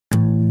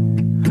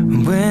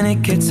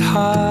it gets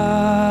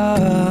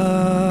hard,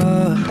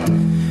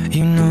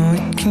 you know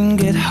it can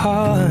get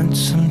hard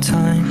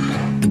sometimes.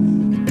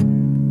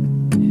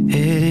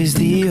 It is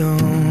the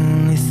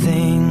only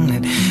thing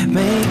that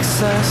makes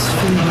us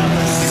feel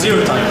alive.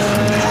 0 times.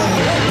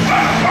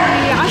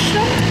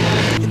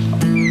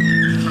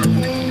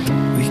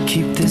 We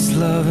keep this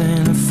love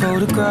in a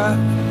photograph.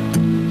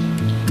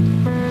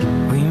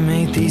 We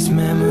make these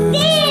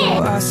memories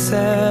for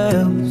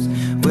ourselves,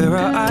 where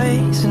our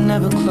eyes are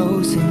never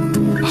closing,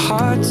 our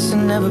hearts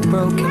are never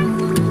broken,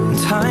 and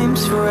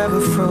time's forever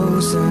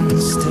frozen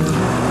still.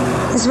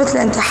 نسبة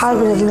الانتحار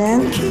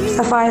بلبنان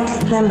ارتفعت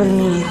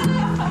 2%.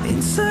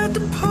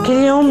 كل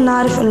يوم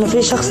نعرف انه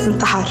في شخص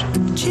انتحر.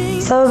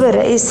 السبب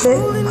الرئيسي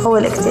هو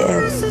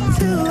الاكتئاب.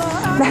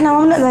 نحن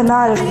ما بنقدر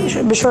نعرف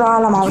بشو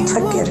العالم عم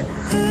تفكر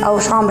او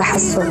شو عم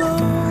بحسوا.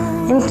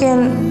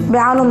 يمكن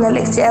بيعانوا من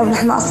الاكتئاب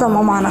نحن اصلا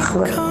ما معنا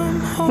خبر.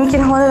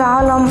 يمكن هول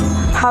العالم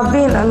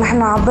حابين انه نحن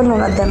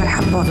نعبرلهم قد ايه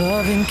بنحبهم.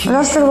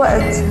 بنفس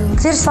الوقت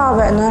كثير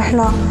صعبة انه نحن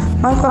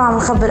ما نكون عم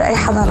نخبر اي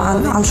حدا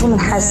عن شو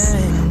بنحس،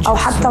 او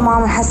حتى ما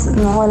عم نحس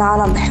انه هول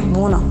العالم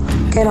بحبونا،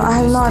 كانوا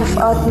اهلنا،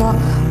 رفقاتنا،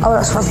 او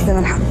الاشخاص اللي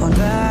بنحبهم.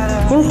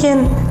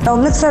 يمكن لو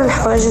بنكسر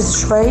الحواجز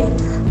شوي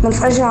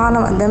بنفرجي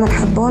العالم قد ايه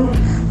بنحبهم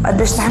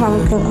وقديش نحن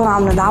ممكن نكون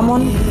عم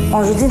ندعمهم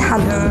موجودين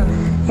حدهم.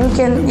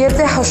 يمكن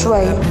يرتاحوا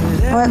شوي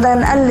ونقدر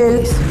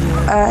نقلل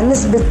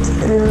نسبة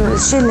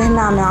الشيء اللي هن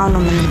عم يعانوا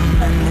منه.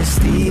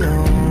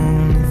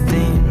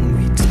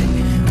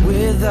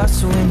 with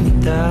us when we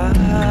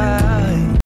die.